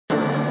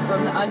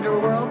From the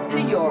underworld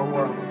to your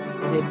world,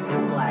 this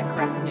is Black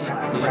Craft News.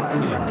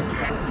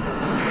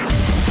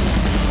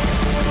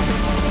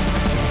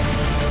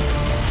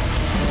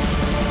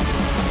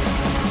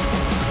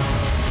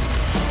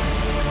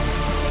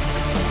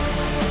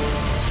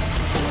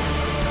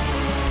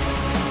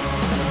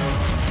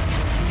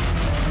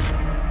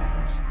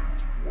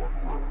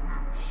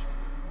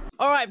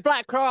 All right,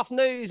 Blackcraft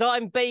News.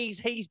 I'm Bees.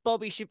 He's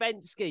Bobby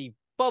Shevensky.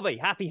 Bobby,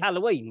 happy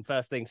Halloween,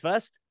 first things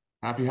first.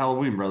 Happy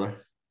Halloween, brother.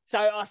 So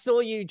I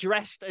saw you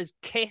dressed as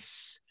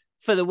Kiss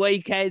for the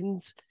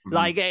weekend. Mm-hmm.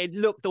 Like, it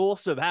looked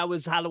awesome. How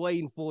was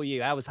Halloween for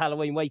you? How was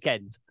Halloween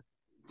weekend?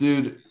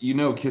 Dude, you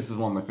know Kiss is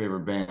one of my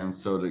favorite bands.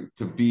 So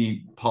to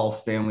be Paul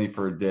Stanley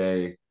for a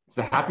day, it's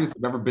the happiest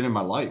I've ever been in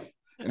my life.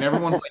 And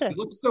everyone's like, you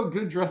look so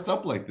good dressed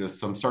up like this.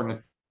 So I'm starting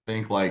to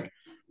think, like,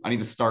 I need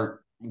to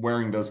start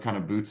wearing those kind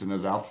of boots and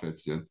those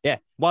outfits, dude. Yeah,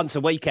 once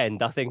a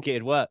weekend, I think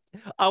it'd work.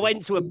 I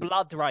went to a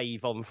blood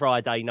rave on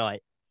Friday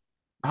night.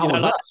 How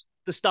was that?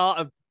 The start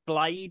of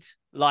Blade,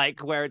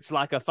 like where it's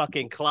like a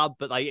fucking club,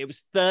 but it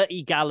was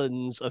 30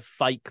 gallons of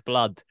fake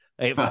blood.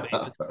 It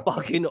was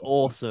fucking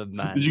awesome,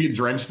 man. Did you get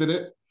drenched in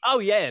it? Oh,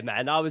 yeah,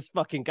 man. I was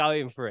fucking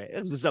going for it.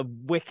 It was a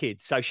wicked.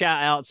 So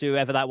shout out to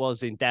whoever that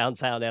was in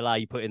downtown LA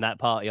putting that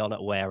party on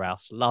at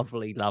Warehouse.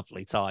 Lovely,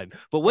 lovely time.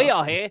 But we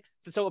are here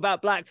to talk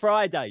about Black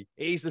Friday.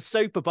 It is the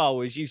Super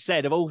Bowl, as you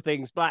said, of all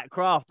things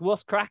Blackcraft.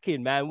 What's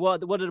cracking, man?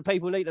 What do the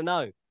people need to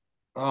know?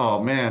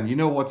 Oh, man. You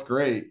know what's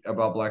great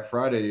about Black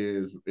Friday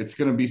is it's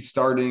going to be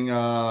starting,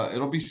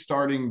 it'll be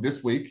starting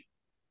this week.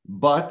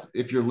 But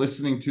if you're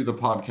listening to the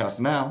podcast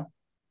now,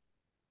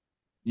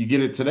 you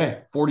get it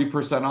today,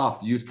 40% off.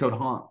 Use code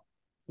HAUNT.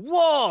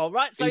 Whoa,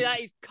 right? So that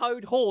is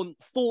code HAUNT,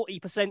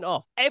 40%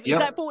 off. Is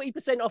that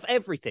 40% off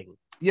everything?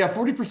 Yeah,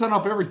 40%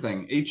 off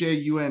everything.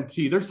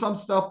 HAUNT. There's some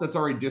stuff that's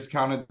already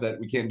discounted that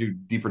we can't do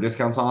deeper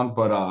discounts on.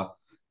 But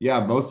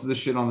yeah, most of the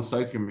shit on the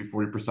site's going to be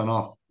 40%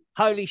 off.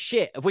 Holy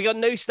shit. Have we got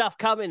new stuff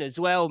coming as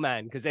well,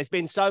 man? Because there's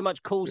been so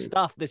much cool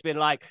stuff. There's been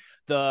like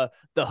the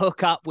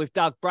hookup with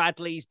Doug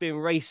Bradley's been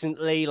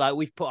recently. Like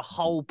we've put a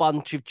whole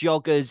bunch of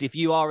joggers. If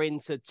you are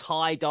into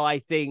tie-dye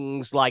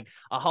things, like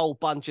a whole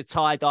bunch of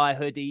tie-dye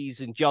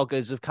hoodies and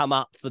joggers have come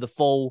up for the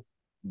fall.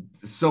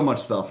 So much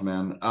stuff,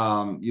 man.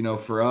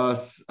 For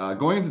us,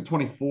 going into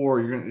 24,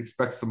 you're going to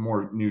expect some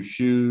more new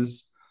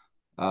shoes.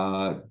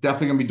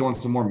 Definitely going to be doing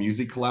some more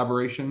music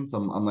collaborations.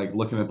 I'm like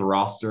looking at the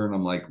roster and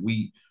I'm like,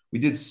 we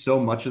did so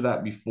much of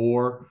that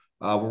before.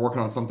 We're working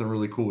on something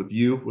really cool with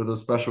you, with a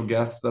special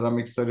guest that I'm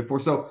excited for.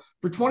 So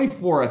for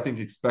 24, I think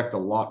expect a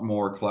lot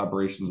more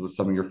collaborations with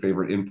some of your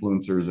favorite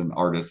influencers and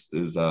artists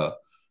is going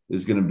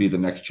to be the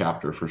next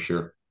chapter for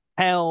sure.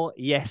 Hell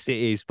yes, it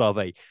is,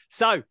 Bobby.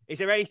 So is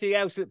there anything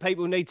else that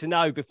people need to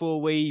know before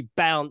we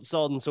bounce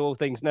on to all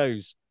things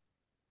news?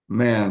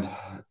 Man,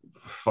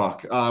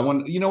 fuck.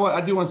 You know what? I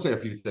do want to say a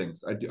few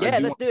things. Let's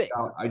do it.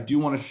 I do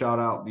want to shout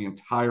out the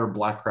entire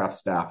Blackcraft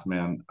staff,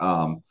 man.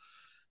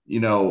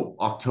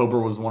 October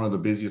was one of the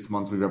busiest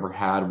months we've ever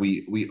had.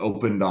 We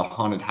opened a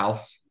haunted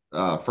house.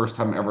 First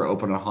time ever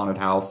opened a haunted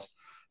house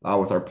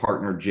with our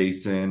partner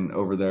Jason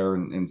over there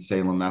in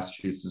Salem,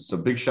 Massachusetts. So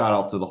big shout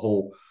out to the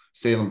whole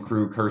Salem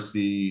crew,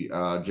 Kirsty,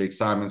 Jake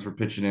Simons for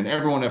pitching in.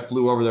 Everyone that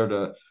flew over there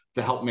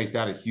to help make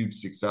that a huge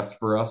success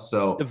for us.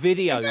 So the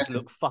videos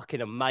look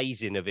fucking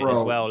amazing of it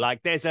as well.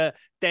 Like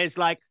there's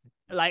like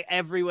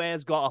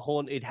everywhere's got a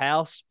haunted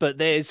house, but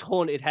there's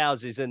haunted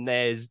houses and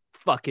there's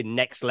fucking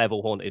next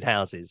level haunted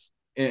houses.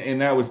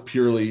 And that was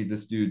purely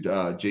this dude,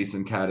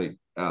 Jason Caddick.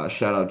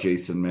 Shout out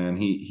Jason, man.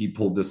 He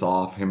pulled this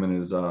off, him and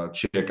his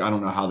chick. I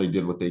don't know how they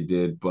did what they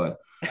did, but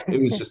it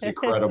was just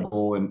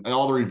incredible. And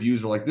all the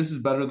reviews are like, this is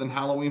better than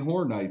Halloween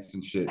Horror Nights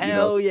and shit.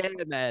 Hell yeah,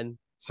 man.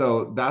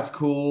 So that's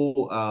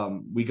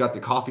cool. We got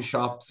the coffee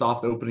shop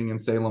soft opening in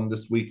Salem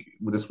this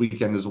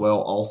weekend as well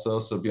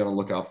also. So be on the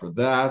lookout for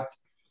that.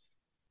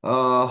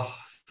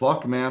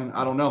 Fuck, man.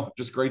 I don't know.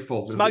 Just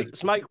grateful.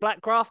 Smoke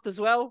Blackcraft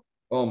as well.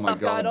 Oh my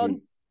God. Going on.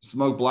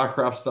 Smoke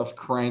Blackcraft stuff's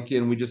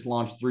cranking. We just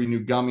launched 3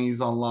 new gummies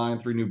online,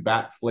 3 new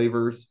bat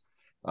flavors.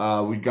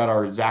 We got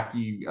our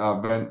Zaki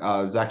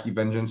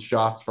Vengeance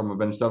shots from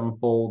Avenged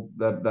Sevenfold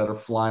that are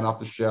flying off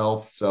the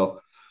shelf. So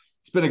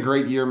it's been a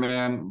great year,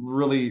 man.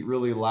 Really,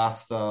 really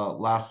last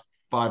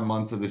 5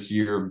 months of this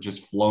year have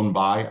just flown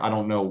by. I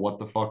don't know what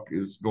the fuck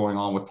is going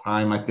on with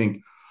time. I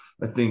think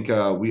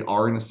we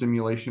are in a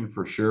simulation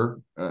for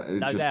sure. No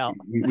doubt.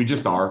 We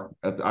just are.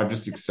 I've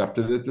just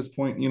accepted it at this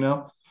point,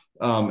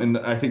 and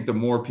I think the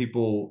more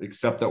people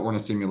accept that we're in a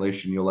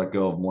simulation, you'll let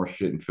go of more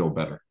shit and feel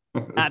better.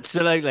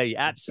 Absolutely.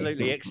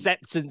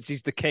 Acceptance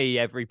is the key,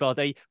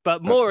 everybody.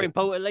 But more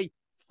importantly,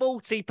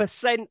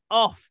 40%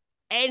 off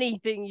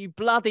anything you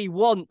bloody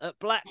want at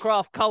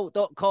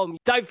blackcraftcult.com.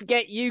 Don't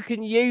forget, you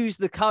can use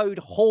the code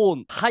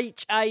HAUNT,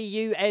 HAUNT,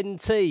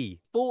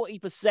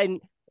 40%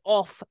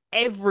 off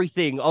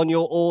everything on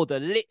your order.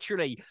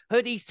 Literally,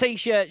 hoodies,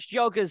 t-shirts,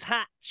 joggers,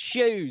 hats,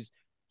 shoes.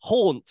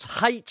 HAUNT,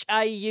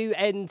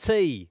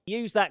 HAUNT.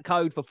 Use that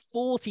code for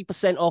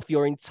 40% off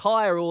your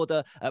entire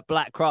order at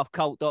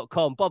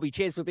blackcraftcult.com. Bobby,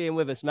 cheers for being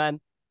with us,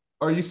 man.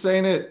 Are you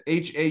saying it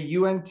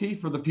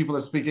Haunt for the people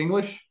that speak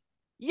English?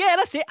 Yeah,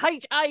 that's it.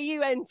 Haunt.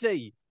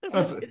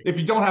 If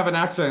you don't have an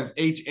accent,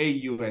 it's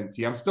Haunt.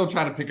 I'm still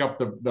trying to pick up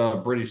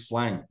the British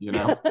slang, you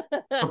know?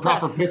 The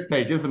proper piss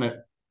take, isn't it?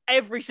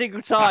 Every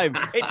single time.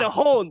 It's a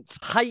haunt.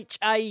 Haunt.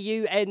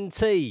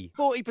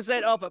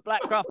 40% off at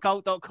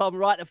blackcraftcult.com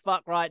right the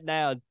fuck right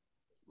now.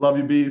 Love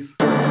you, bees.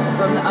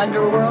 From the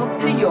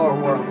underworld to your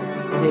world,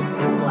 this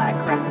is Black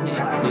Craft News.